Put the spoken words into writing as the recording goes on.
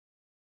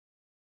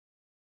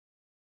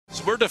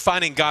So we're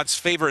defining God's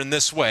favor in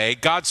this way.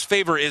 God's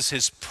favor is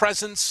his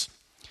presence,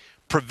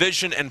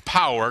 provision, and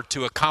power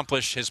to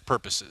accomplish his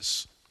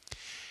purposes.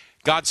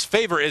 God's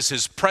favor is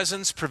his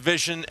presence,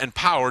 provision, and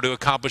power to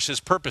accomplish his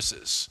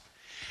purposes.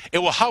 It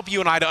will help you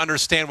and I to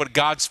understand what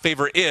God's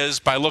favor is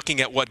by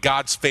looking at what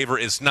God's favor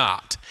is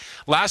not.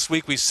 Last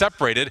week we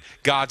separated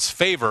God's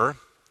favor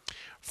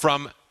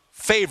from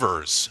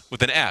favors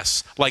with an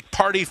S, like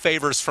party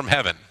favors from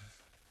heaven.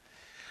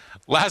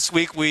 Last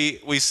week we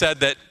said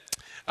that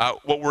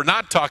what we're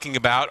not talking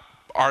about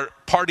are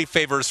party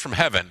favors from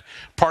heaven.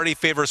 Party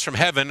favors from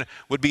heaven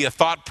would be a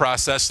thought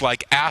process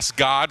like ask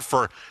God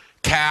for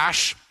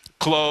cash,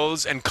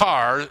 clothes, and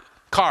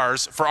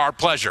cars for our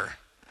pleasure.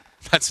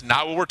 That's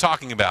not what we're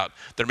talking about.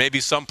 There may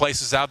be some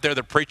places out there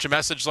that preach a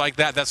message like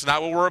that. That's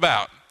not what we're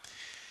about.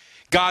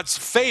 God's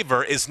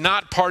favor is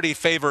not party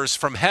favors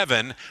from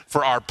heaven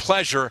for our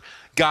pleasure.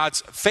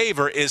 God's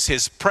favor is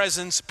his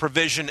presence,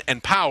 provision,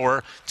 and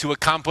power to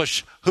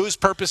accomplish whose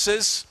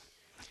purposes?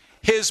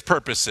 His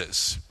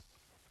purposes.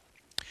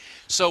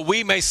 So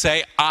we may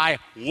say, I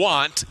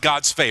want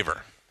God's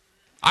favor.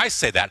 I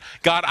say that.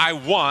 God, I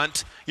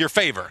want your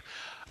favor.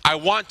 I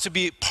want to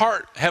be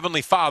part,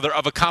 Heavenly Father,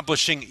 of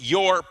accomplishing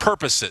your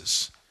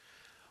purposes.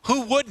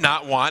 Who would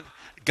not want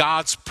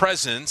God's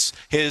presence,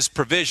 his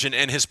provision,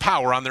 and his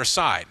power on their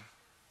side?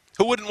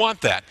 Who wouldn't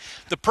want that?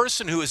 The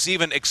person who is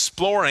even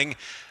exploring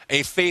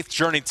a faith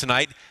journey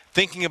tonight,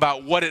 thinking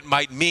about what it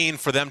might mean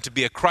for them to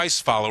be a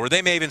Christ follower,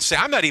 they may even say,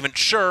 I'm not even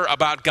sure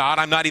about God.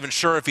 I'm not even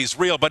sure if he's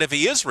real. But if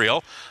he is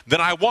real,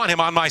 then I want him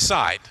on my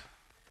side.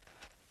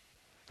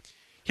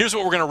 Here's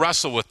what we're going to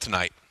wrestle with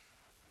tonight.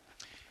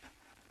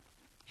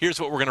 Here's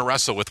what we're going to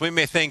wrestle with. We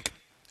may think,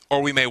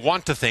 or we may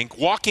want to think,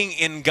 walking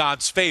in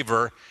God's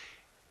favor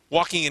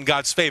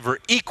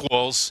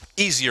equals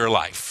easier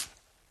life.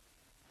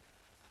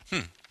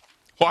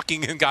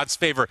 Walking in God's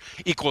favor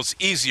equals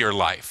easier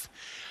life.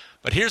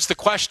 But here's the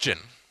question.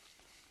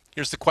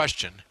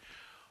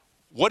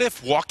 What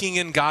if walking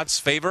in God's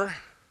favor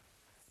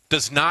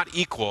does not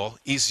equal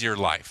easier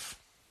life?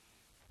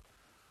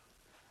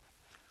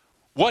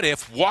 What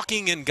if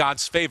walking in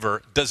God's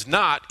favor does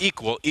not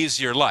equal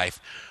easier life?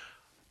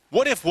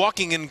 What if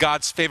walking in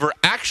God's favor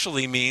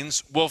actually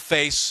means we'll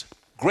face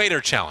greater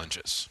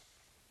challenges?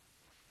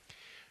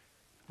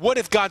 What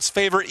if God's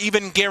favor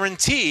even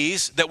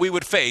guarantees that we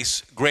would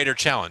face greater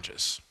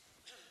challenges?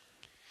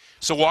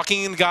 So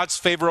walking in God's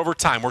favor over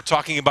time, we're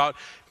talking about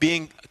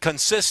being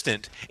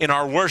consistent in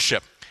our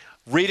worship,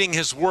 reading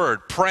his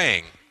word,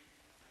 praying.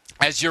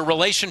 As your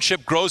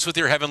relationship grows with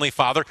your Heavenly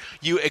Father,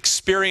 you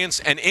experience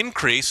an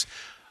increase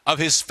of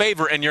his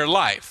favor in your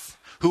life.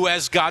 Who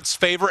has God's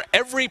favor?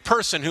 Every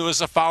person who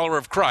is a follower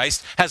of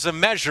Christ has a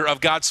measure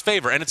of God's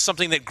favor, and it's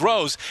something that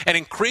grows and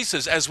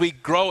increases as we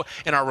grow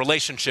in our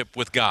relationship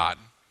with God.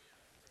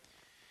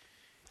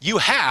 You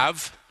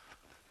have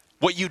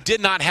what you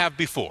did not have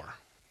before.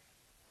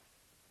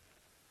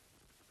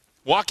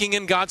 Walking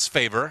in God's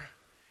favor,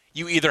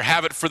 you either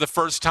have it for the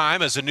first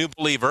time as a new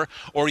believer,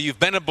 or you've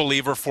been a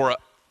believer for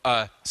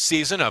a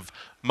season of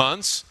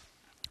months,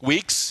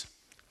 weeks,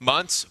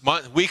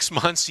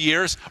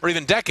 years, or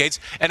even decades.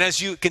 And as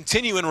you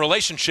continue in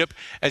relationship,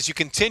 as you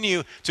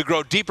continue to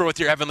grow deeper with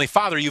your Heavenly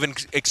Father,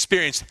 you've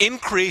experienced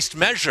increased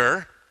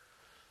measure.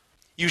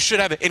 You should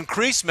have an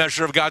increased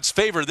measure of God's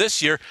favor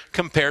this year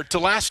compared to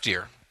last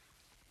year.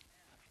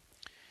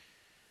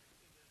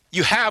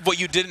 You have what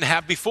you didn't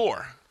have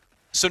before.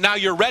 So now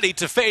you're ready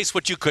to face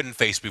what you couldn't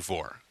face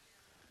before.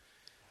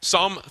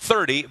 Psalm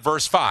 30,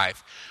 verse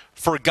 5.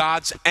 For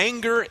God's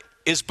anger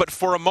is but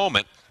for a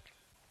moment,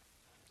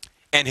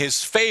 and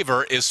his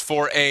favor is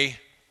for a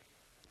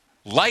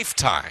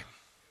lifetime.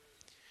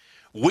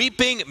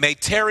 Weeping may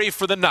tarry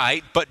for the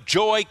night, but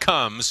joy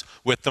comes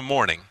with the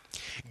morning.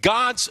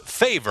 God's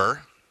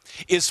favor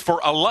is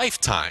for a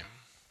lifetime.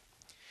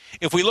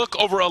 If we look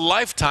over a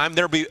lifetime,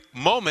 there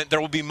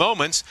will be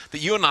moments that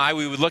you and I,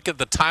 we would look at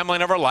the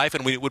timeline of our life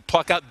and we would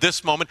pluck out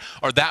this moment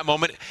or that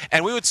moment,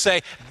 and we would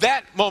say,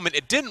 that moment,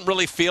 it didn't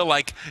really feel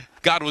like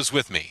God was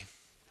with me.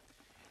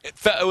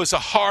 It was a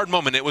hard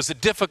moment. It was a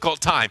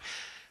difficult time.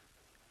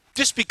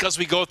 Just because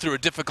we go through a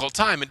difficult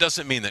time, it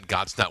doesn't mean that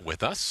God's not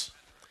with us.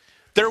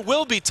 There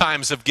will be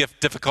times of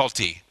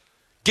difficulty,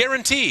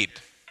 guaranteed.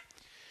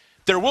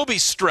 There will be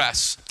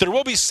stress, there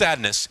will be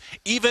sadness,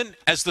 even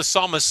as the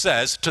psalmist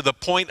says, to the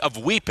point of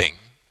weeping.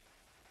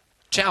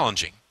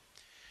 Challenging.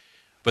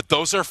 But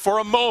those are for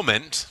a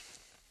moment.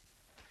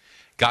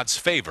 God's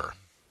favor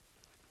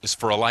is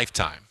for a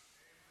lifetime.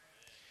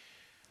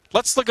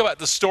 Let's look about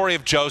the story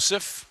of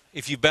Joseph.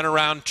 If you've been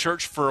around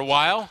church for a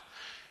while,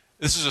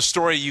 this is a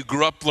story you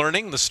grew up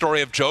learning, the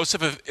story of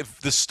Joseph.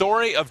 If the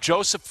story of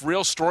Joseph,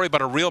 real story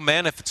about a real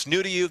man, if it's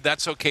new to you,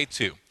 that's okay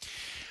too.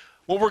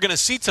 What we're going to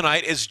see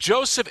tonight is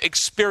Joseph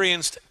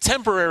experienced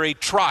temporary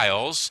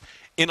trials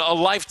in a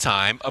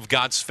lifetime of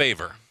God's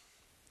favor.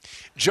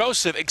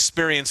 Joseph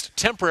experienced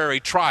temporary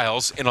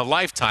trials in a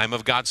lifetime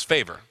of God's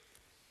favor.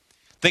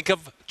 Think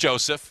of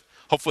Joseph.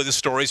 Hopefully the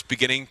story's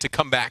beginning to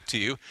come back to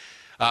you.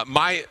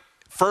 My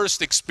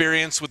first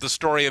experience with the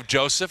story of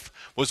Joseph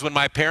was when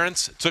my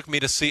parents took me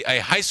to see a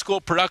high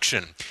school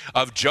production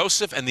of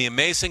Joseph and the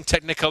Amazing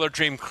Technicolor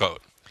Dreamcoat.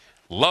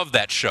 Love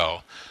that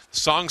show.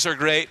 Songs are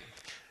great.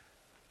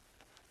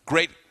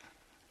 Great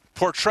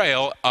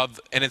portrayal of,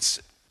 and it's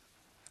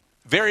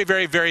very,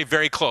 very, very,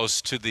 very close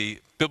to the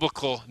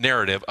biblical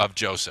narrative of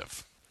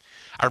Joseph.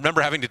 I remember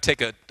having to take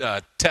a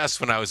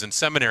test when I was in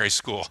seminary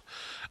school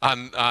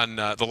on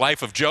the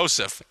life of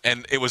Joseph,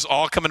 and it was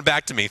all coming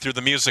back to me through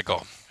the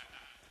musical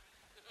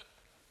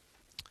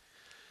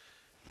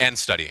and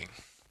studying,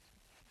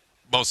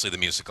 mostly the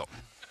musical.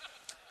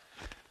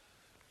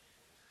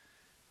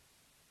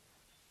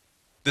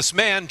 This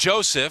man,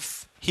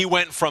 Joseph, he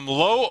went from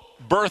low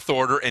birth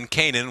order in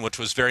Canaan, which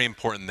was very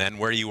important then,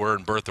 where you were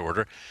in birth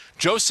order.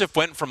 Joseph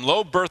went from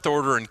low birth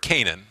order in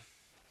Canaan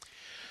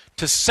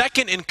to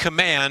second in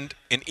command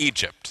in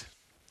Egypt.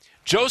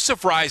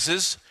 Joseph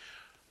rises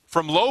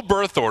from low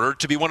birth order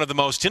to be one of the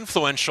most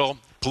influential,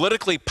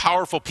 politically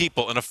powerful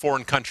people in a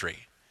foreign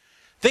country.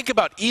 Think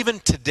about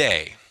even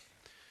today,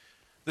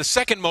 the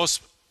second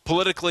most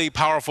politically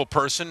powerful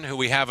person who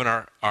we have in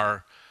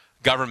our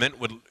government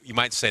would, you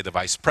might say, the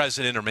vice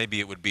president, or maybe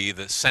it would be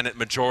the Senate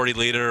majority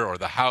leader or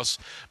the House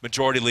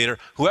majority leader,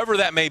 whoever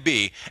that may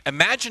be.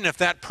 Imagine if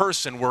that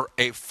person were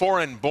a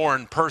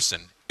foreign-born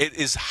person. It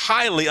is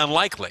highly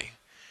unlikely.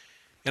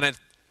 And I'm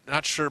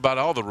not sure about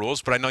all the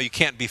rules, but I know you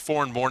can't be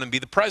foreign-born and be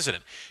the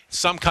president.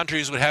 Some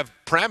countries would have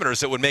parameters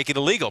that would make it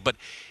illegal. But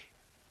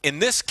in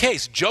this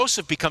case,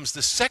 Joseph becomes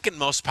the second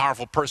most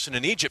powerful person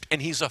in Egypt,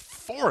 and he's a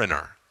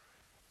foreigner.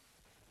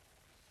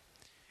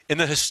 In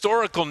the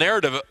historical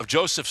narrative of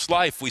Joseph's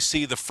life, we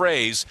see the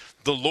phrase,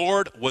 the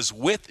Lord was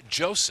with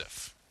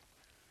Joseph.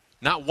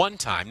 Not one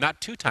time,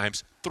 not two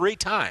times, three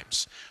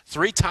times.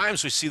 Three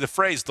times we see the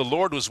phrase, the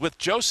Lord was with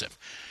Joseph.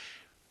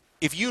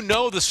 If you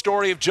know the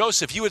story of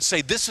Joseph, you would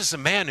say this is a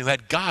man who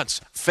had God's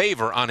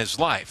favor on his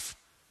life.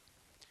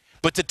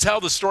 But to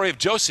tell the story of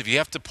Joseph, you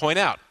have to point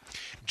out,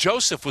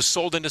 Joseph was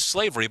sold into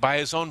slavery by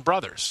his own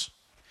brothers.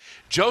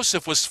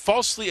 Joseph was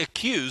falsely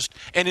accused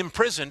and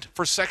imprisoned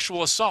for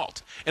sexual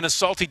assault, an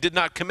assault he did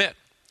not commit.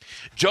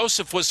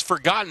 Joseph was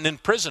forgotten in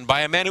prison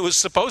by a man who was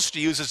supposed to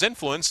use his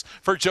influence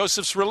for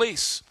Joseph's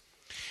release.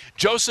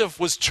 Joseph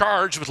was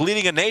charged with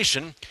leading a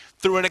nation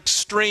through an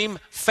extreme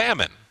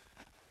famine.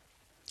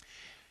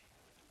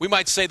 We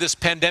might say this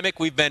pandemic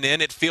we've been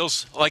in, it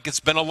feels like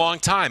it's been a long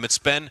time. It's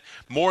been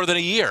more than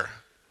a year.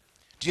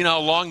 Do you know how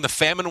long the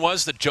famine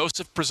was that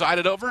Joseph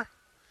presided over?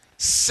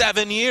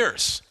 7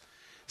 years.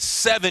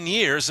 7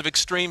 years of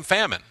extreme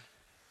famine.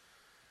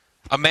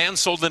 A man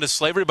sold into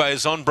slavery by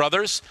his own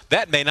brothers,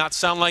 that may not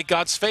sound like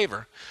God's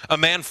favor. A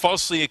man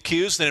falsely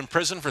accused and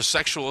imprisoned for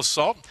sexual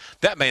assault,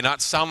 that may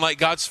not sound like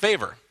God's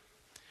favor.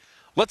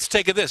 Let's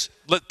take a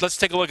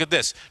look at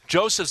this.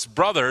 Joseph's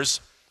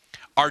brothers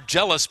are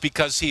jealous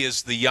because he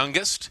is the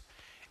youngest,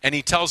 and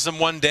he tells them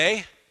one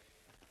day,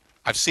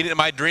 I've seen it in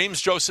my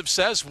dreams, Joseph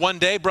says, one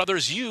day,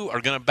 brothers, you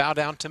are going to bow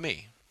down to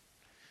me.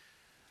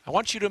 I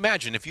want you to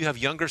imagine if you have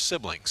younger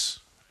siblings,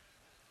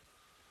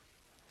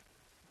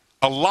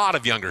 a lot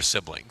of younger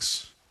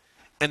siblings,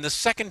 and the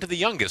second to the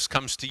youngest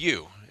comes to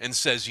you and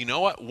says, you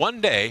know what,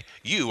 one day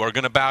you are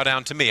going to bow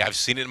down to me. I've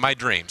seen it in my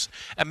dreams.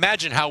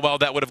 Imagine how well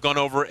that would have gone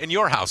over in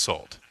your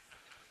household.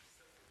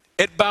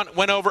 It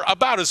went over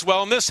about as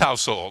well in this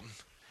household.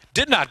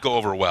 Did not go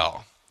over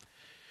well.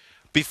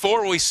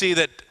 Before we see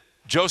that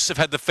Joseph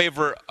had the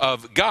favor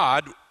of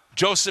God,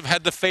 Joseph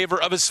had the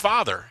favor of his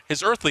father,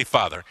 his earthly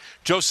father.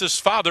 Joseph's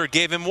father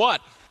gave him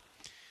what?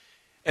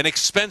 An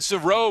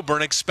expensive robe or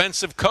an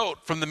expensive coat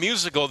from the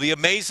musical, The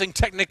Amazing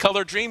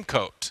Technicolor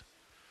Dreamcoat.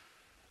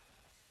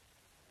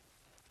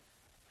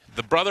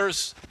 The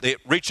brothers, they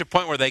reach a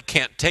point where they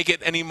can't take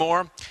it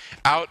anymore.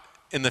 Out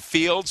in the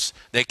fields,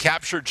 they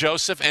capture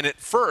Joseph, and at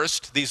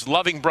first, these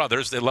loving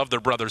brothers, they love their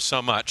brothers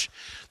so much,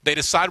 they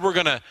decide we're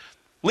going to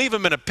leave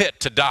him in a pit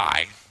to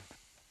die.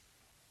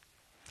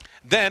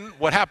 Then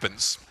what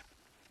happens?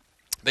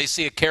 They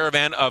see a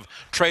caravan of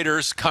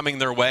traders coming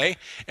their way,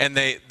 and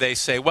they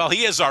say, well,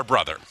 he is our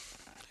brother.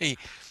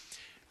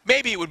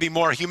 Maybe it would be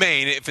more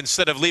humane if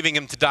instead of leaving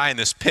him to die in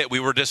this pit, we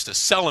were just to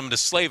sell him to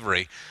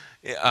slavery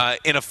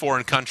in a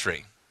foreign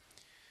country.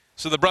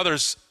 So the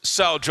brothers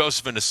sell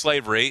Joseph into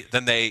slavery,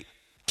 then they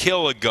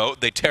kill a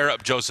goat, they tear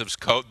up Joseph's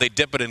coat, they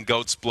dip it in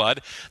goat's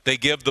blood, they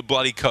give the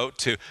bloody coat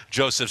to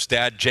Joseph's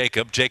dad,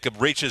 Jacob.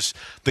 Jacob reaches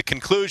the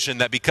conclusion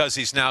that because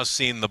he's now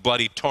seen the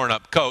bloody torn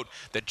up coat,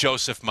 that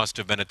Joseph must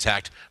have been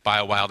attacked by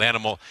a wild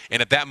animal.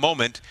 And at that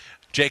moment,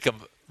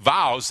 Jacob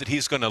vows that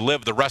he's going to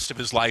live the rest of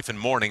his life in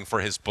mourning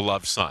for his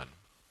beloved son.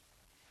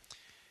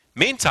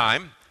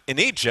 Meantime, in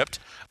Egypt,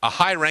 a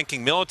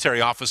high-ranking military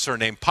officer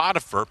named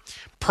Potiphar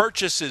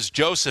purchases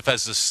Joseph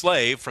as a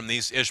slave from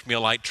these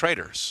Ishmaelite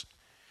traders.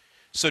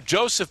 So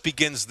Joseph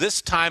begins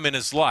this time in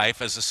his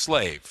life as a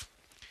slave.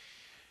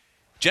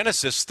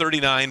 Genesis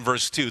 39,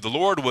 verse 2, the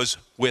Lord was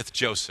with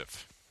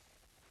Joseph.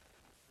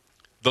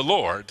 The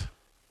Lord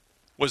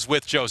was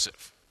with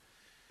Joseph.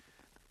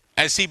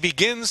 As he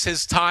begins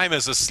his time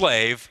as a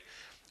slave,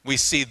 we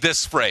see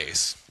this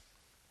phrase.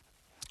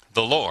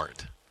 the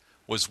Lord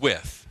was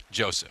with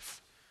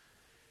Joseph.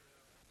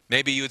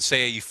 Maybe you would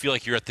say you feel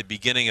like you're at the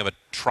beginning of a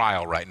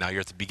trial right now.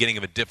 You're at the beginning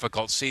of a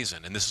difficult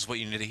season, and this is what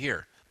you need to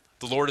hear.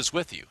 The Lord is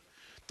with you.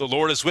 The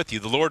Lord is with you.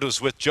 The Lord was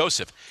with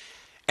Joseph.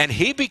 And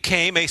he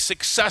became a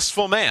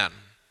successful man.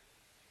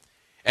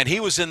 And he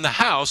was in the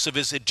house of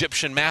his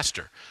Egyptian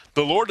master.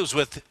 The Lord was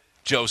with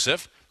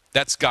Joseph.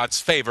 That's God's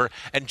favor.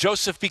 And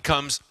Joseph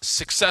becomes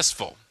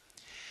successful.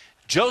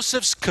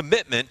 Joseph's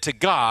commitment to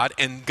God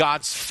and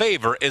God's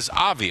favor is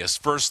obvious.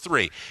 Verse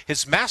 3,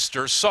 his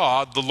master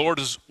saw the Lord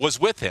was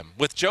with him,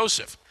 with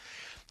Joseph,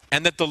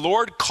 and that the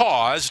Lord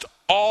caused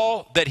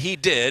all that he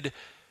did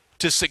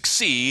to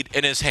succeed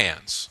in his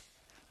hands.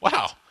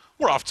 Wow,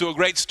 we're off to a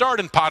great start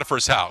in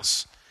Potiphar's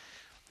house.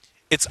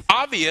 It's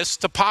obvious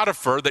to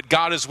Potiphar that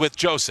God is with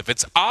Joseph.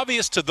 It's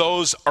obvious to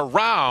those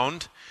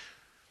around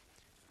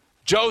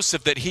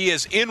Joseph that he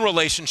is in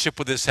relationship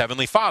with his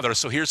heavenly Father.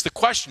 So here's the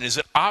question. Is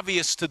it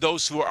obvious to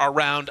those who are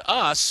around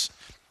us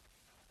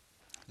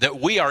that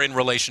we are in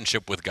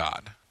relationship with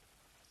God?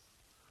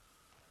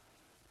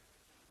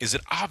 Is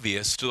it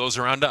obvious to those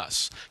around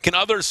us? Can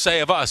others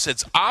say of us,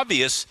 it's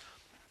obvious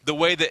the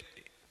way that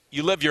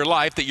you live your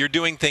life, that you're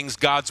doing things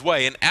God's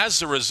way, and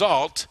as a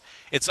result,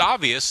 it's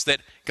obvious that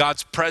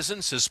God's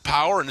presence, his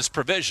power, and his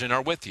provision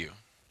are with you.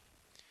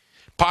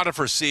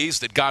 Potiphar sees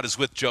that God is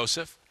with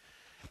Joseph.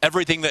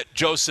 Everything that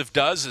Joseph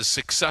does is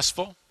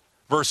successful.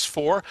 Verse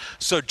 4,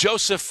 so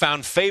Joseph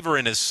found favor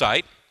in his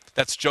sight.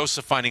 That's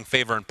Joseph finding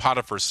favor in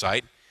Potiphar's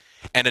sight,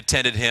 and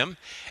attended him.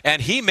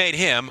 And he made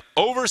him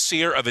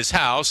overseer of his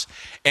house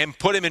and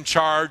put him in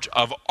charge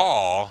of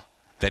all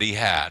that he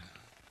had.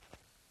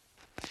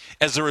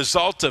 As a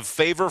result of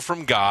favor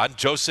from God,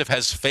 Joseph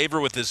has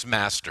favor with his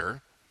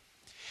master.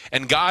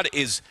 And God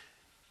is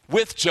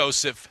with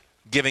Joseph,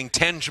 giving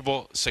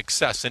tangible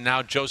success. And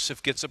now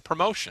Joseph gets a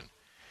promotion.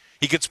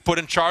 He gets put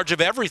in charge of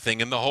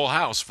everything in the whole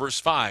house. Verse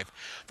 5,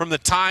 from the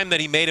time that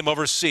he made him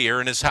overseer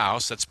in his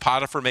house, that's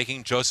Potiphar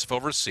making Joseph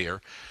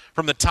overseer,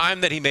 from the time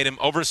that he made him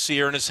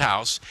overseer in his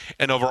house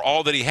and over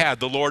all that he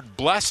had, the Lord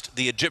blessed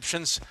the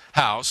Egyptian's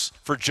house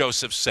for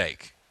Joseph's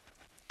sake.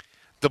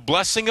 The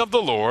blessing of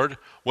the Lord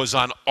was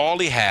on all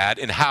he had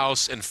in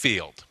house and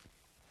field.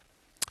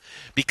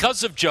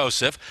 Because of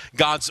Joseph,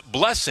 God's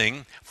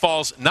blessing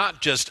falls not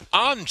just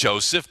on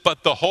Joseph,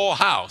 but the whole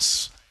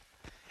house.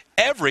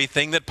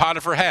 Everything that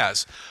Potiphar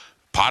has.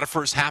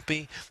 Potiphar's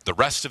happy. The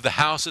rest of the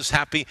house is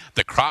happy.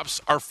 The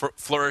crops are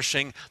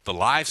flourishing. The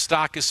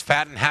livestock is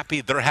fat and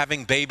happy. They're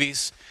having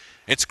babies.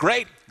 It's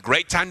great.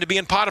 Great time to be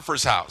in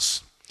Potiphar's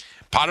house.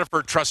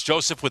 Potiphar trusts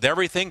Joseph with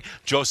everything.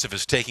 Joseph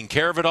is taking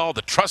care of it all.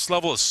 The trust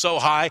level is so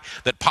high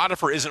that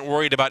Potiphar isn't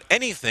worried about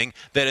anything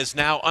that is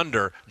now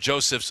under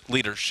Joseph's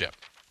leadership.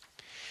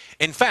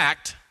 In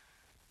fact,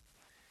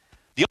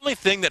 the only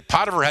thing that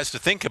Potiphar has to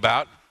think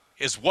about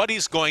is what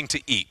he's going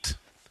to eat.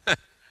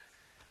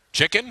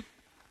 Chicken,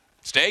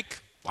 steak,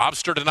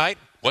 lobster tonight,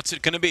 what's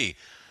it going to be?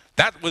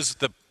 That was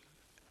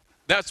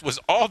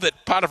all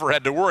that Potiphar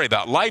had to worry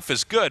about. Life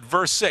is good.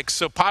 Verse 6,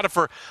 so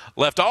Potiphar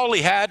left all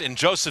he had in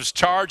Joseph's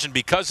charge, and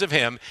because of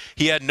him,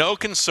 he had no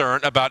concern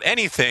about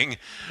anything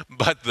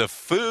but the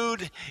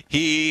food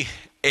he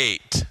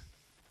ate.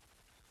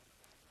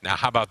 Now,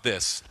 how about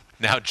this?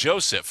 Now,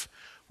 Joseph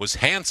was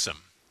handsome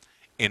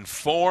in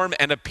form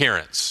and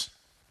appearance.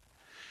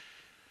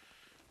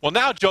 Well,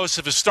 now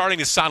Joseph is starting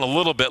to sound a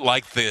little bit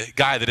like the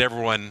guy that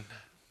everyone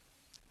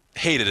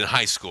hated in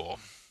high school.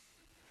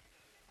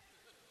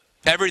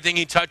 Everything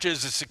he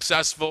touches is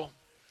successful.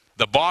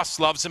 The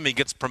boss loves him. He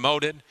gets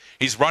promoted.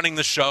 He's running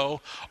the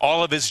show.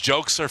 All of his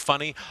jokes are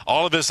funny.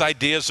 All of his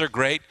ideas are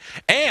great.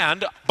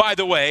 And, by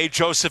the way,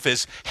 Joseph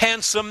is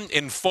handsome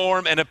in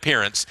form and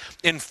appearance.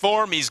 In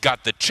form, he's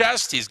got the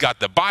chest. He's got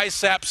the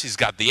biceps. He's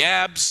got the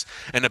abs.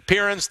 In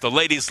appearance, the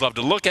ladies love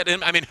to look at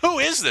him. I mean, who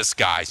is this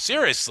guy?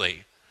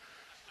 Seriously.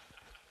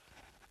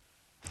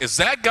 Is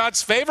that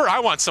God's favor? I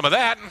want some of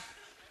that.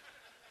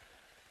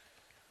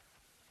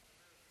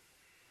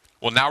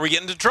 Well, now we're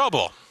getting into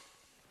trouble.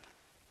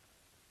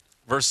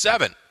 Verse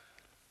 7.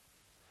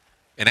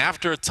 And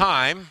after a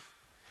time,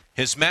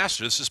 his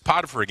master, this is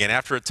Potiphar again,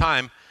 after a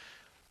time,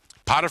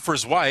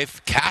 Potiphar's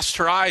wife cast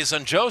her eyes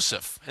on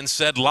Joseph and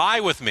said, lie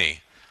with me.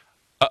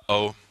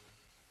 Uh-oh.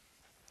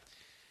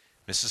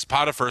 Mrs.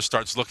 Potiphar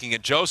starts looking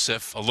at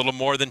Joseph a little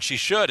more than she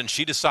should, and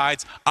she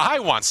decides, I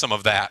want some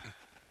of that.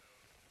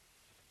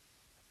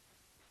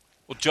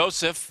 Well,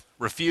 Joseph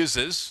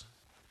refuses.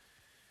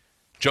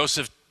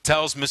 Joseph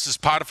tells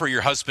Mrs. Potiphar,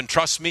 your husband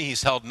trusts me.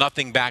 He's held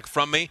nothing back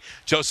from me.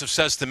 Joseph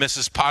says to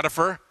Mrs.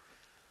 Potiphar,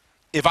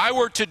 if I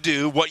were to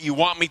do what you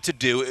want me to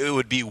do, it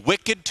would be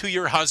wicked to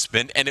your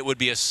husband and it would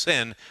be a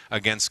sin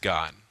against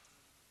God.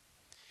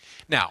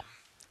 Now,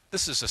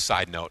 this is a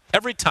side note.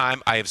 Every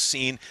time I have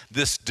seen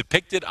this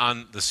depicted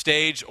on the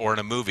stage or in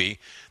a movie,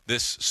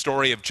 this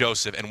story of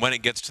Joseph, and when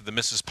it gets to the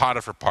Mrs.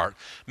 Potiphar part,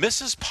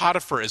 Mrs.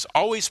 Potiphar is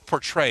always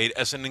portrayed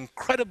as an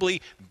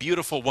incredibly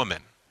beautiful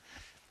woman.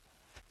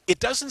 It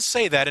doesn't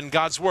say that in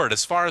God's word,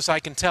 as far as I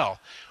can tell.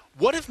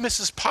 What if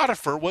Mrs.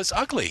 Potiphar was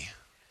ugly?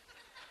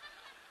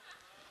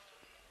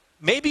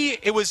 maybe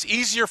it was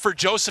easier for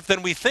Joseph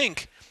than we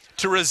think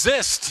to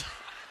resist.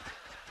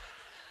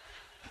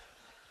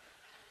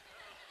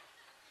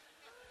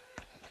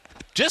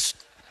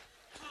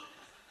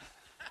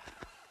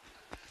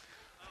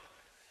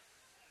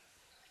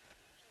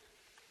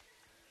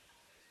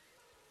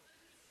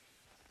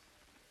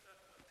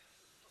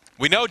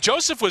 We know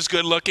Joseph was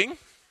good looking.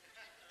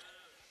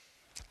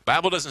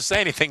 Bible doesn't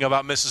say anything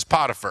about Mrs.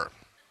 Potiphar.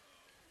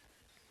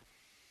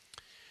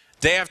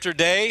 Day after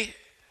day,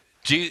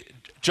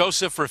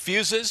 Joseph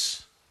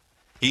refuses.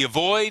 He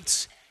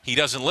avoids. He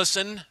doesn't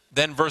listen.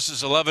 Then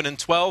verses 11 and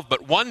 12.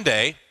 But one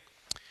day,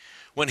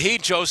 when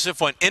Joseph,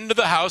 went into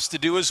the house to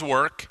do his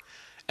work,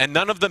 and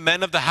none of the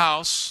men of the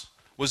house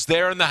was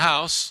there in the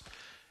house,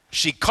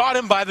 she caught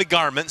him by the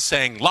garment,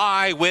 saying,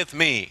 "Lie with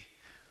me."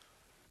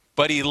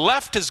 But he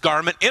left his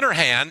garment in her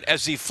hand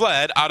as he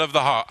fled out of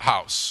the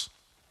house.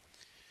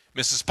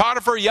 Mrs.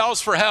 Potiphar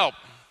yells for help.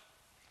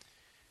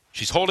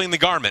 She's holding the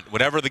garment,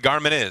 whatever the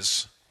garment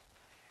is,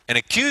 and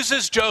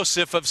accuses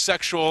Joseph of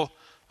sexual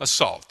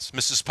assault.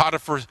 Mrs.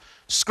 Potiphar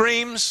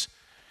screams.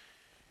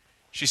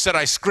 She said,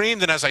 "I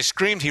screamed, and as I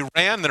screamed, he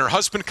ran." Then her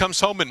husband comes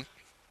home, and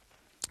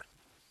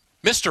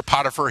Mr.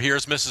 Potiphar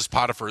hears Mrs.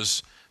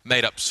 Potiphar's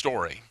made-up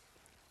story.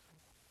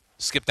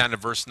 Skip down to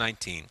verse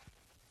 19.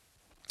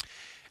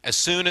 As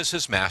soon as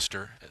his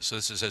master, so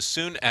this is as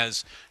soon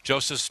as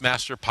Joseph's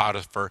master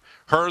Potiphar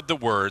heard the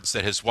words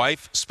that his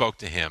wife spoke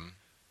to him,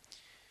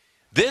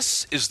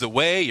 "This is the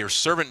way your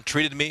servant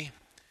treated me,"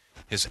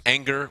 his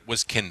anger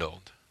was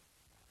kindled.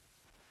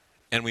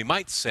 And we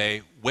might say,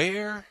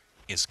 where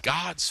is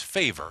God's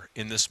favor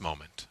in this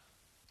moment?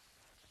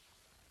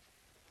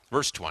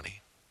 Verse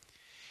 20.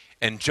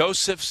 And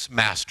Joseph's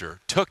master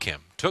took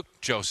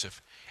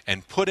Joseph,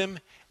 and put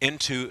him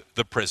into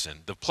the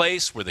prison, the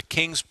place where the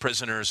king's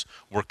prisoners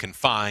were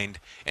confined,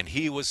 and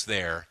he was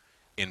there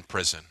in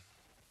prison.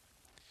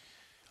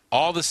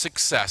 All the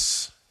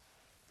success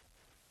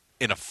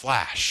in a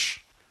flash,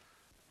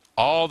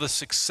 all the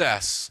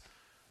success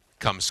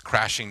comes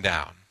crashing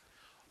down.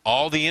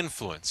 All the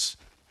influence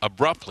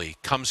abruptly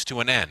comes to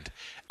an end.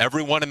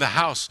 Everyone in the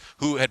house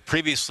who had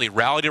previously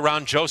rallied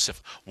around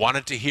Joseph,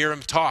 wanted to hear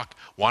him talk,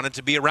 wanted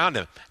to be around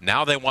him.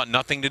 Now they want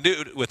nothing to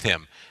do with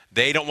him.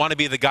 They don't want to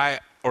be the guy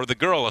or the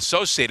girl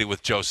associated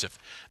with Joseph.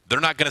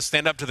 They're not going to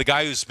stand up to the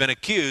guy who's been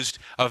accused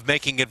of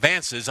making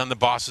advances on the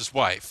boss's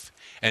wife.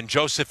 And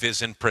Joseph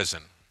is in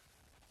prison.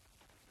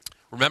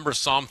 Remember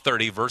Psalm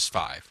 30, verse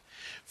 5.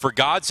 For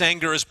God's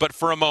anger is but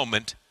for a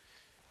moment,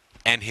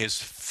 and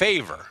his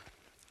favor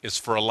is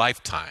for a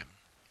lifetime.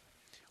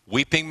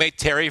 Weeping may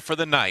tarry for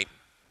the night,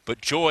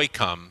 but joy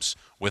comes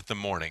with the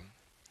morning.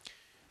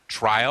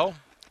 Trial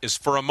is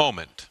for a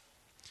moment.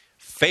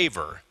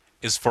 Favor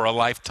is for a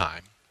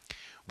lifetime.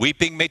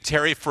 Weeping may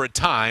tarry for a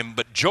time,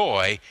 but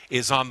joy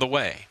is on the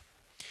way.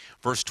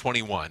 Verse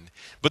 21,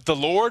 but the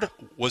Lord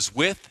was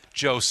with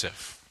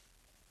Joseph.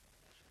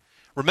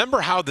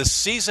 Remember how the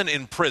season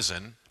in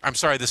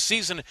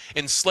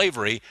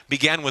slavery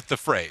began with the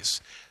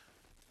phrase,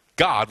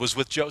 God was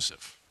with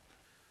Joseph.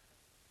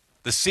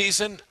 The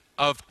season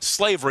of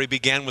slavery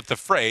began with the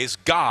phrase,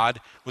 God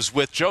was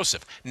with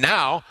Joseph.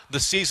 Now, the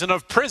season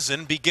of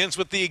prison begins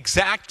with the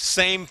exact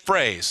same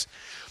phrase.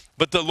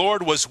 But the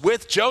Lord was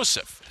with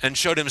Joseph and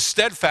showed him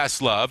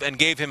steadfast love and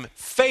gave him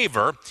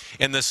favor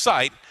in the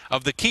sight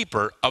of the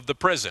keeper of the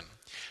prison.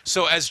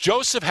 So as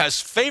Joseph has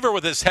favor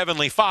with his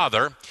heavenly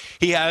Father,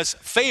 he has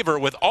favor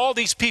with all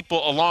these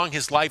people along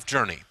his life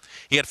journey.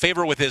 He had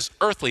favor with his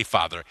earthly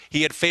father.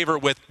 He had favor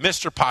with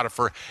Mr.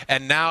 Potiphar.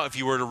 And now if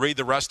you were to read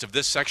the rest of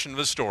this section of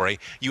the story,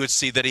 you would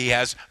see that he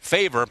has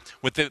favor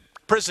with the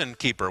prison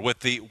keeper,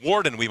 with the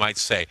warden, we might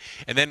say.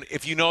 And then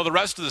if you know the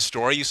rest of the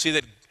story, you see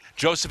that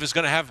Joseph is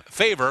going to have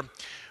favor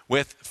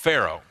with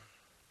Pharaoh.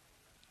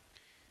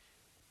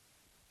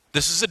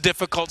 This is a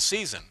difficult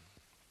season.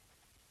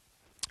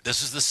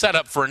 This is the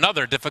setup for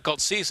another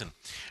difficult season.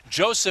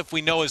 Joseph,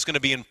 we know, is going to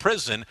be in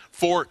prison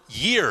for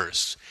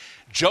years.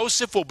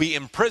 Joseph will be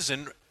in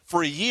prison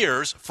for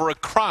years for a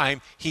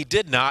crime he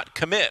did not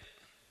commit.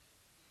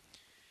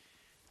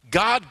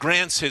 God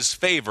grants his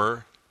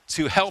favor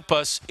to help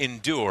us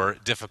endure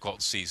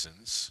difficult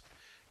seasons.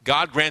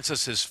 God grants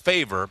us his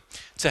favor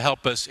to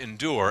help us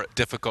endure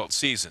difficult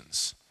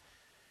seasons.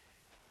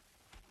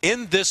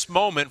 In this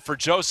moment for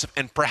Joseph,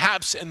 and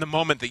perhaps in the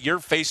moment that you're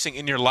facing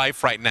in your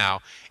life right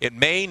now, it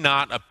may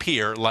not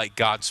appear like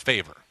God's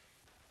favor.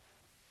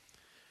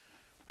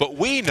 But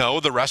we know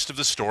the rest of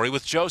the story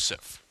with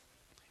Joseph.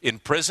 In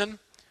prison,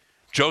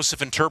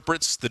 Joseph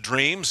interprets the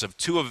dreams of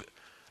two of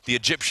the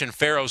Egyptian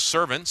Pharaoh's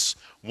servants.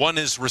 One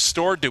is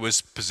restored to his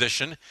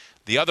position.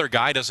 The other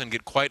guy doesn't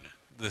get quite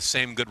the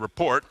same good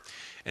report,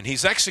 and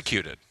he's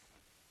executed.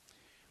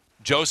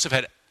 Joseph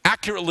had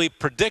accurately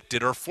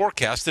predicted or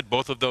forecasted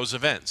both of those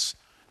events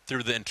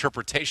through the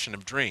interpretation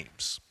of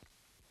dreams.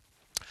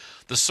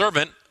 The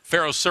servant,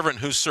 Pharaoh's servant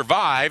who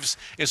survives,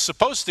 is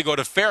supposed to go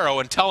to Pharaoh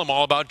and tell him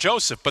all about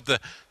Joseph, but the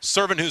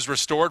servant who's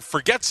restored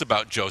forgets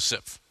about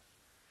Joseph.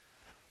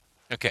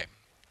 Okay,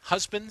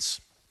 husbands,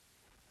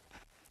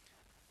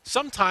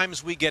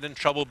 Sometimes we get in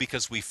trouble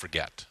because we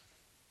forget.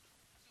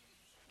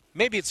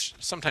 Maybe it's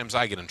sometimes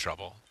I get in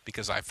trouble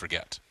because I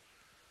forget.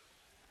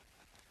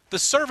 The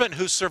servant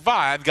who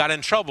survived got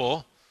in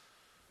trouble,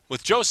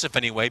 with Joseph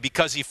anyway,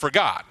 because he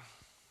forgot.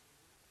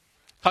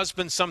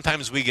 Husbands,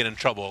 sometimes we get in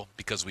trouble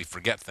because we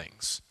forget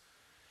things.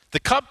 The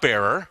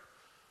cupbearer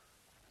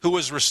who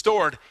was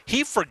restored,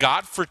 he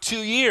forgot for 2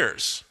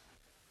 years.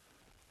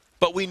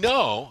 But we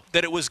know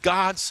that it was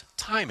God's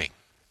timing.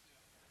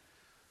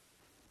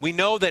 We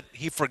know that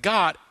he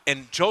forgot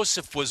and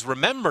Joseph was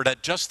remembered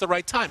at just the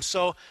right time.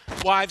 So,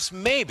 wives,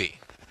 maybe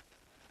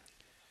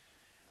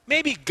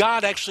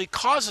God actually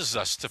causes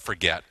us to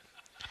forget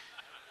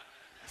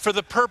for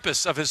the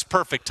purpose of his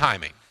perfect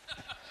timing.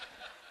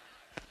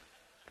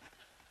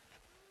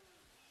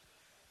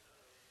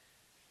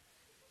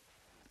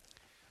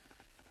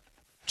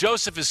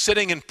 Joseph is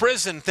sitting in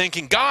prison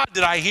thinking, God,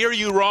 did I hear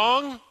you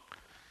wrong?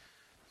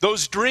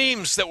 Those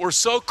dreams that were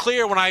so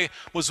clear when I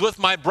was with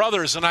my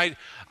brothers, and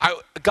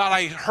God,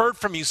 I heard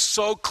from you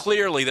so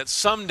clearly that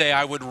someday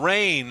I would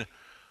reign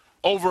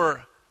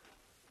over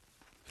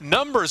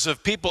numbers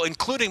of people,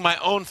 including my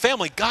own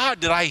family. God,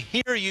 did I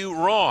hear you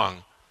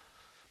wrong?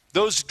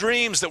 Those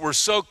dreams that were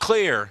so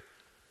clear,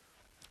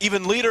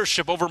 even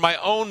leadership over my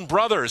own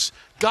brothers.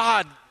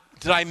 God,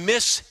 did I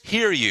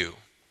mishear you?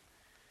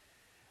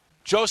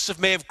 Joseph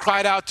may have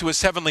cried out to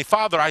his heavenly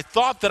Father, I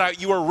thought that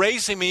you were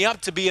raising me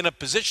up to be in a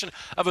position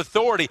of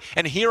authority,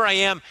 and here I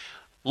am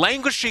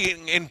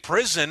languishing in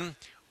prison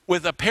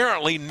with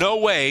apparently no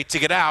way to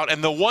get out,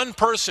 and the one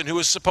person who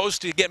is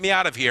supposed to get me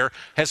out of here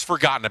has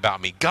forgotten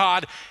about me.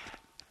 God,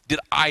 did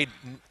I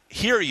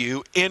hear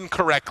you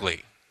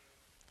incorrectly?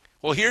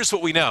 Well, here's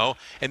what we know,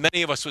 and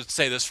many of us would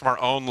say this from our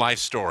own life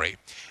story.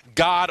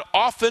 God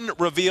often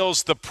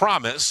reveals the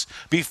promise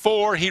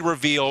before he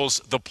reveals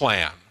the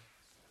plan.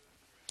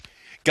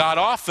 God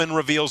often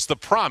reveals the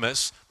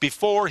promise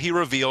before he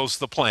reveals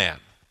the plan.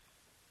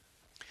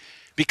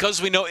 Because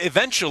we know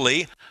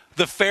eventually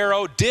the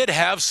Pharaoh did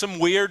have some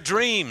weird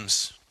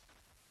dreams,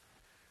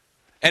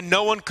 and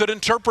no one could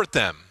interpret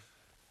them.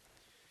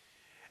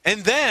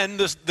 And then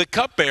the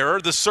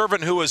cupbearer, the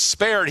servant who was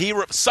spared, he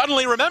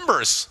suddenly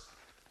remembers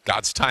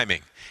God's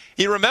timing.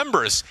 He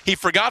remembers. He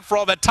forgot for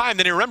all that time.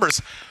 Then he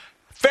remembers,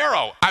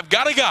 Pharaoh, I've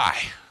got a guy.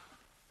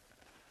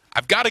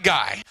 I've got a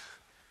guy.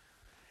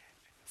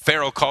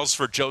 Pharaoh calls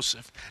for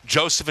Joseph.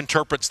 Joseph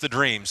interprets the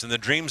dreams, and the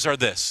dreams are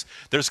this.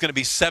 There's going to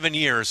be 7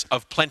 years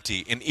of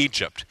plenty in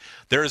Egypt.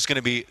 There is going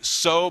to be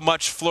so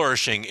much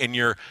flourishing in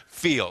your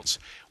fields.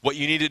 What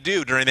you need to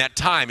do during that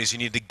time is you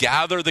need to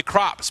gather the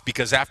crops,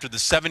 because after the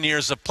 7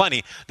 years of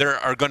plenty, there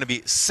are going to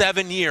be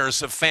 7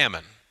 years of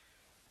famine.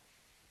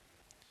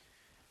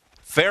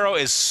 Pharaoh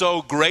is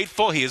so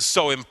grateful, he is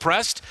so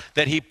impressed,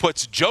 that he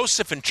puts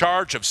Joseph in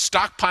charge of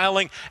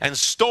stockpiling and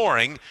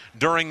storing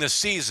during the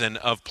season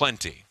of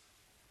plenty.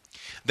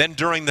 Then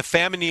during the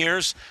famine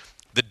years,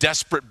 the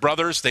desperate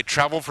brothers, they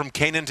travel from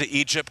Canaan to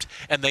Egypt,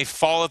 and they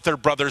fall at their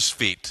brother's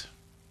feet.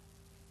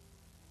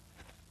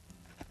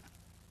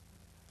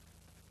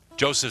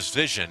 Joseph's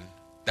vision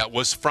that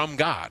was from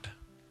God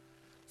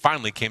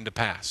finally came to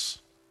pass.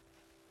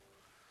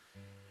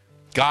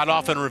 God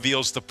often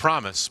reveals the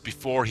promise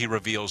before he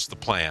reveals the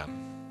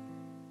plan.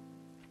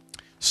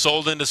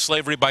 Sold into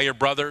slavery by your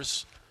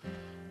brothers,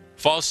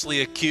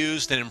 falsely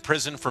accused and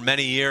imprisoned for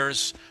many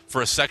years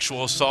for a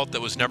sexual assault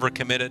that was never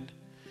committed,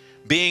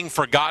 being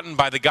forgotten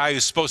by the guy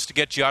who's supposed to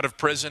get you out of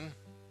prison.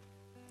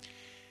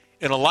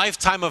 In a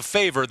lifetime of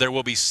favor, there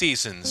will be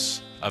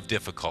seasons of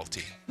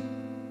difficulty,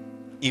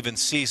 even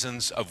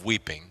seasons of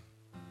weeping.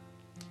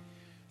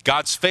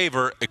 God's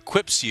favor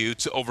equips you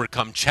to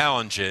overcome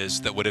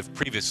challenges that would have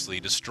previously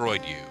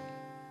destroyed you.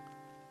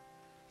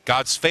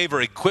 God's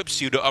favor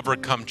equips you to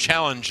overcome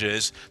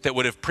challenges that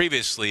would have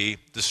previously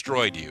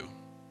destroyed you.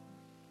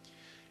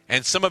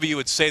 And some of you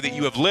would say that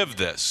you have lived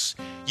this.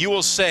 You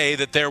will say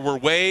that there were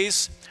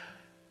ways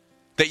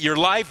that your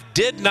life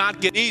did not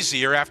get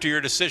easier after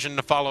your decision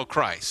to follow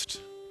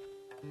Christ.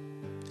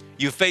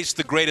 You faced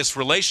the greatest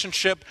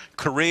relationship,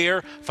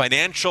 career,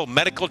 financial,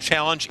 medical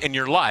challenge in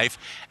your life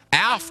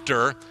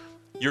after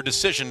your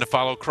decision to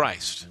follow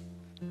Christ.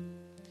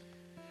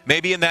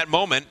 Maybe in that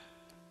moment,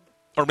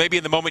 or maybe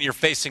in the moment you're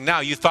facing now,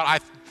 you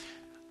thought,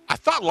 I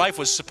thought life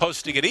was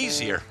supposed to get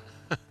easier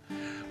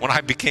when I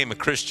became a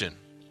Christian.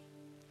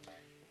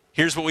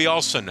 Here's what we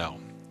also know.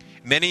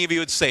 Many of you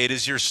would say it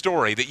is your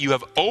story that you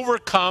have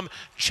overcome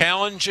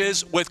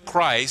challenges with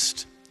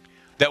Christ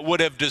that would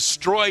have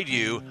destroyed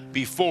you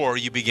before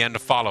you began to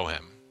follow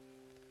him.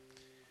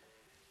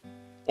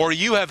 Or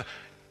you have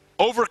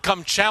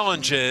overcome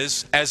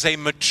challenges as a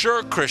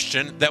mature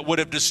Christian that would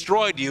have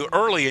destroyed you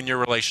early in your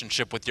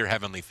relationship with your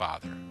Heavenly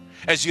Father,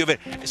 as you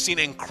have seen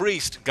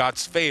increased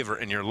God's favor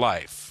in your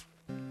life.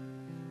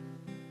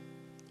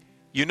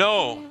 You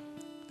know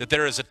that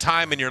there is a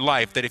time in your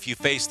life that if you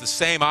face the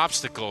same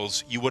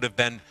obstacles, you would have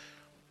been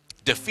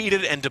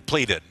defeated and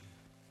depleted.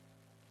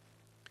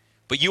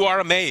 But you are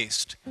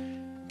amazed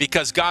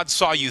because God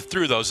saw you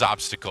through those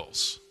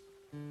obstacles.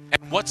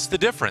 And what's the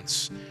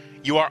difference?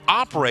 you are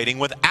operating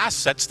with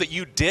assets that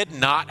you did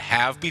not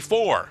have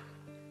before.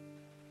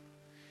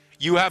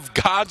 You have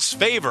God's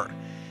favor.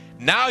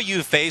 Now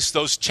you face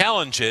those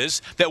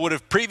challenges that would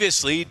have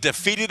previously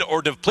defeated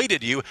or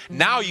depleted you.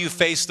 Now you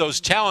face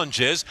those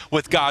challenges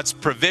with God's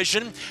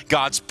provision,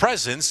 God's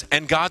presence,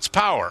 and God's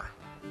power.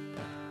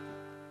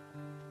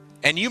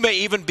 And you may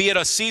even be at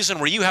a season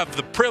where you have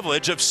the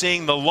privilege of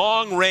seeing the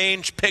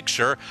long-range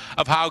picture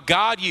of how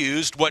God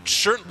used what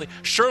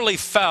surely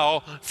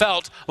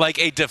felt like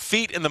a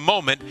defeat in the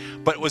moment,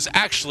 but was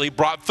actually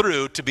brought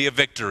through to be a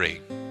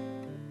victory.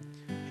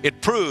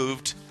 It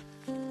proved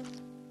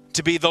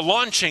to be the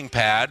launching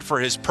pad for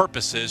his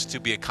purposes to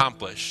be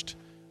accomplished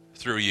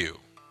through you.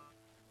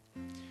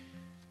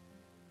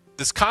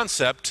 This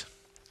concept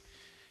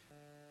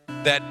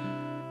that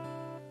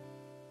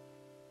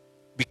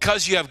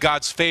because you have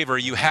God's favor,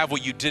 you have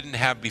what you didn't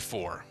have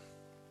before.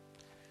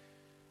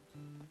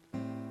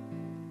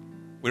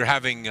 We were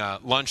having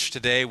lunch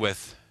today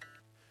with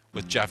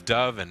Jeff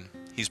Dove, and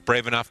he's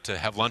brave enough to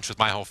have lunch with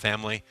my whole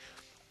family.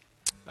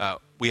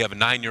 We have a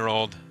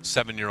 9-year-old,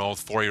 7-year-old,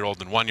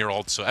 4-year-old, and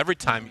 1-year-old. So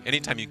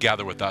anytime you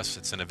gather with us,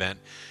 it's an event.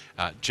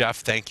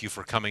 Jeff, thank you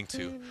for coming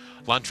to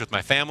lunch with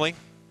my family.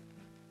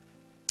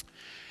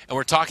 And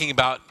we're talking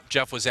about,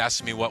 Jeff was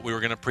asking me what we were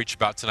going to preach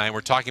about tonight. And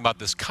we're talking about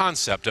this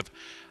concept of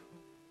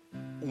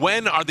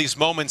when are these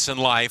moments in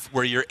life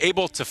where you're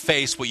able to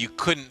face what you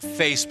couldn't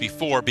face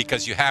before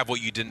because you have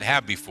what you didn't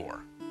have before.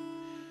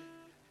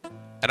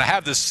 And I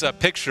have this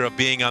picture of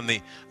being on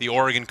the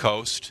Oregon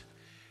coast.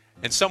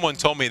 And someone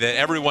told me that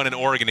everyone in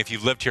Oregon, if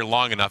you've lived here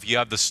long enough, you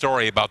have the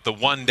story about the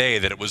one day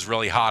that it was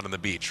really hot on the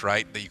beach,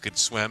 right? That you could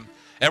swim.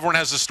 Everyone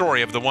has the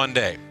story of the one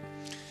day.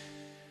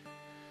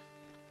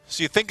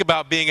 So you think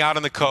about being out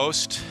on the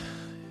coast,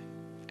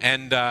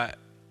 and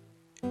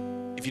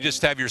if you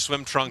just have your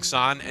swim trunks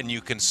on and you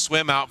can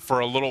swim out for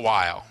a little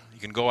while. You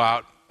can go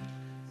out,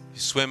 you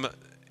swim,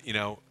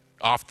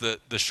 off the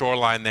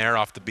shoreline there,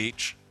 off the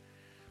beach.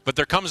 But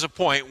there comes a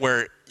point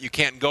where you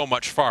can't go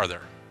much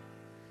farther.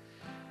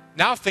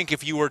 Now think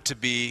if you were to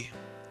be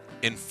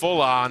in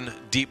full-on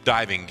deep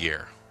diving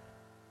gear.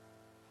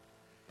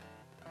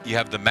 You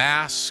have the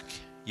mask,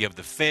 you have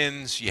the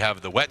fins, you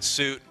have the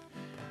wetsuit,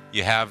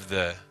 you have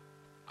the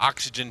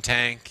oxygen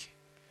tank,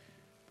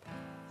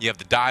 you have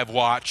the dive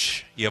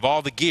watch, you have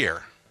all the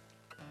gear.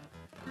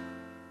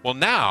 Well,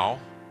 now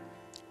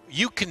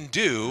you can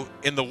do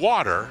in the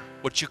water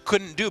what you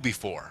couldn't do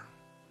before.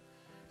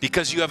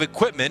 Because you have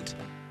equipment,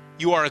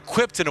 you are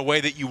equipped in a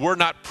way that you were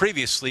not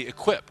previously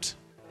equipped.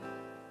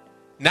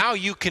 Now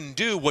you can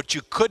do what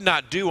you could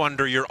not do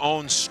under your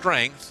own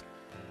strength,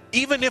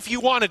 even if you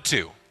wanted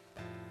to.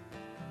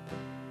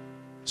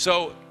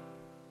 So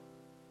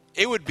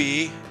it would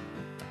be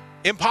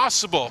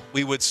impossible,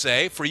 we would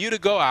say, for you to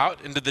go out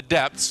into the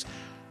depths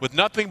with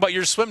nothing but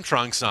your swim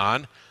trunks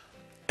on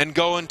and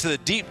go into the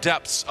deep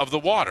depths of the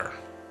water.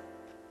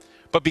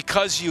 But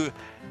because you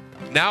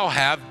now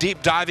have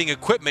deep diving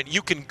equipment,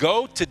 you can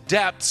go to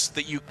depths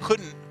that you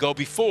couldn't go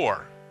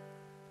before.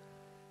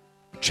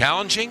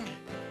 Challenging?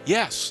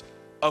 Yes,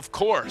 of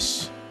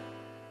course.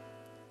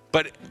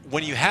 But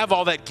when you have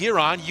all that gear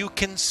on, you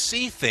can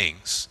see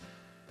things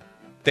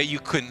that you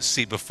couldn't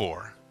see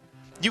before.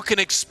 You can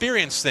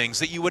experience things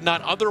that you would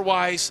not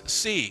otherwise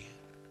see.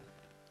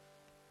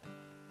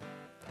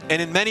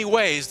 And in many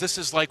ways, this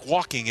is like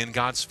walking in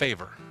God's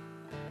favor.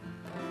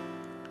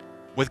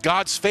 With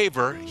God's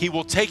favor, he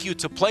will take you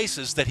to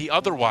places that he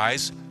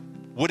otherwise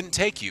wouldn't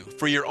take you,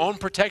 for your own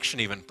protection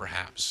even,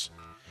 perhaps.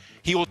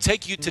 He will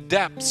take you to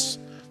depths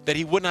that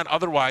he would not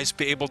otherwise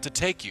be able to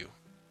take you.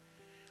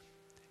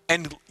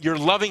 And your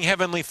loving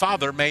Heavenly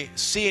Father may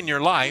see in your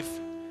life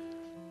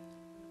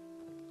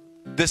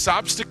this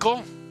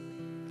obstacle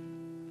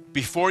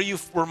before you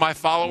were my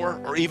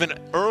follower, or even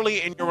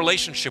early in your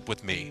relationship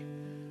with me.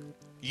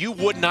 You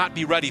would not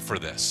be ready for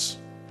this.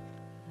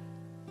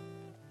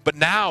 But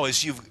now,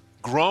 as you've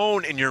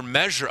grown in your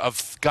measure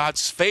of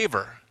God's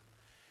favor,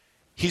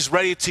 he's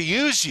ready to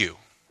use you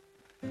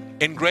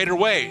in greater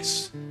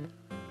ways.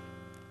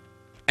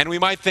 And we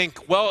might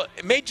think, well,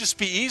 it may just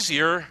be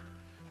easier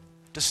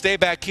to stay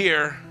back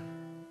here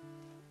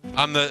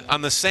on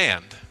the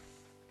sand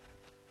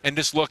and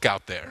just look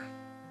out there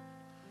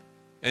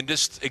and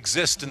just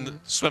exist in the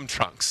swim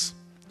trunks,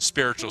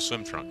 spiritual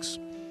swim trunks.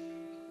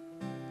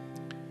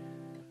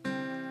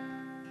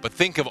 But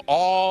think of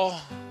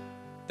all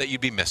that you'd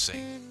be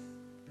missing.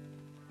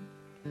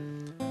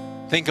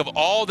 Think of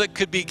all that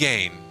could be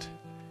gained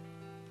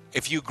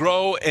if you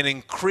grow in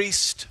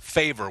increased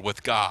favor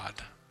with God,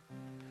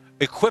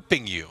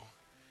 equipping you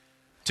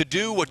to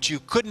do what you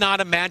could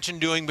not imagine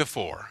doing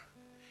before.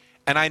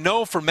 And I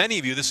know for many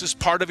of you, this is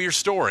part of your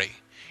story.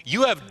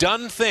 You have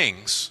done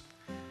things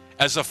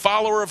as a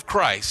follower of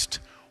Christ,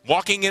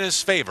 walking in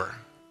his favor.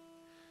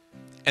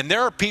 And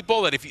there are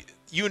people that if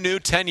you knew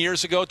 10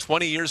 years ago,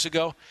 20 years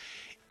ago,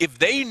 if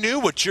they knew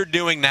what you're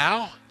doing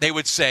now, they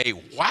would say,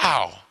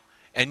 wow.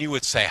 And you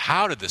would say,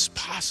 how did this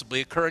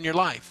possibly occur in your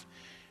life?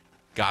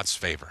 God's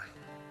favor.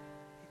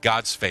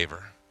 God's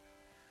favor.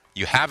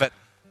 You have it.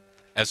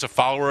 As a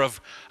follower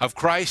of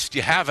Christ,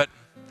 you have it.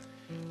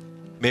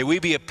 May we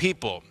be a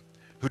people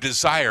who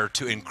desire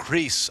to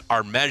increase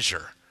our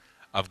measure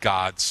of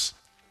God's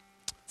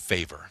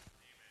favor.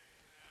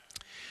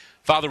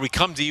 Father, we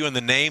come to you in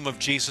the name of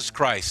Jesus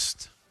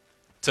Christ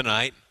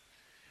tonight,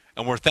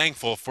 and we're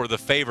thankful for the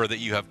favor that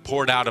you have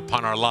poured out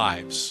upon our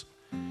lives.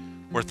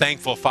 We're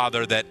thankful,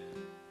 Father, that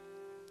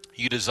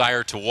you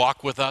desire to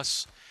walk with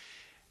us.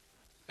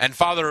 And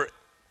Father,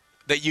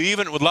 that you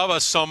even would love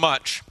us so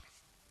much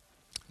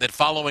that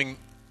following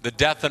the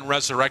death and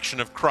resurrection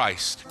of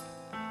Christ,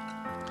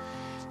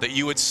 that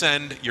you would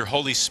send your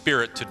Holy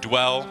Spirit to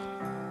dwell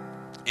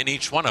in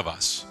each one of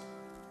us.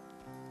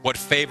 What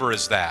favor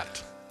is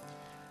that?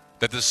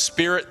 That the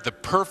Spirit, the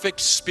perfect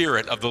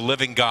Spirit of the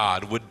living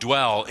God, would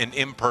dwell in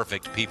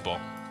imperfect people.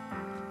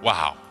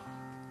 Wow.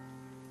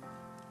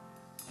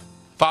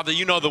 Father,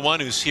 you know the one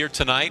who's here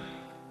tonight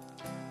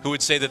who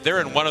would say that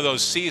they're in one of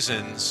those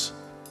seasons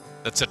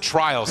that's a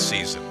trial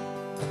season.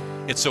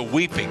 It's a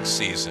weeping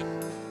season.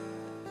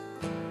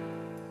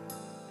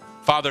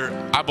 Father,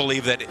 I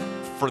believe that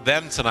for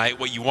them tonight,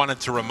 what you wanted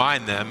to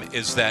remind them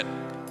is that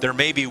there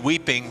may be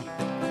weeping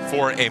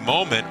for a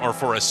moment or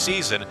for a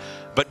season,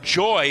 but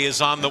joy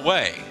is on the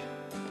way.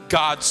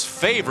 God's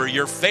favor,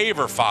 your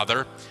favor,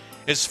 Father,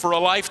 is for a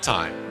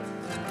lifetime.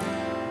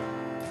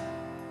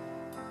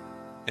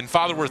 And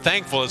Father, we're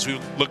thankful as we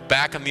look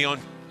back on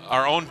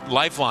our own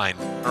lifeline,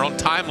 our own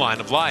timeline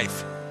of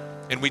life,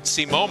 and we'd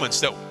see moments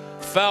that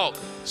felt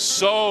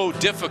so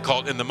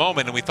difficult in the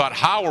moment, and we thought,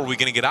 how are we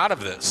going to get out of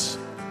this?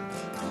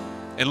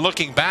 And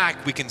looking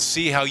back, we can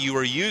see how you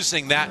were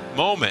using that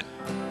moment,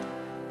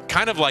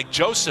 kind of like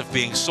Joseph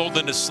being sold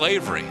into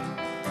slavery,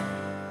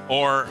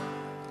 or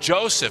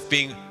Joseph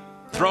being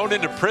thrown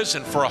into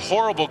prison for a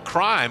horrible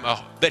crime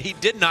that he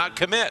did not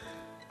commit.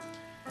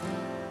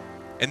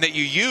 And that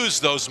you use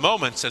those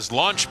moments as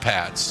launch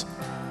pads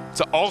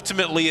to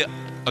ultimately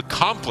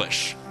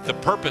accomplish the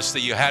purpose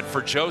that you had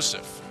for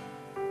Joseph.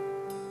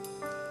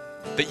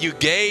 That you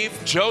gave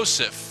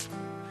Joseph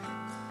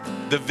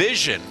the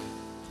vision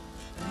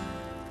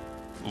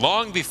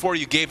long before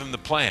you gave him the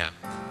plan.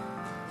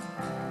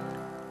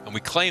 And we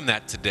claim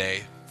that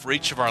today for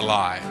each of our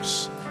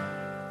lives,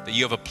 that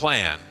you have a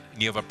plan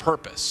and you have a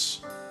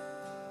purpose.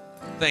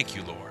 Thank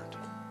you, Lord.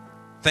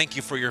 Thank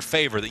you for your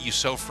favor that you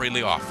so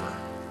freely offer.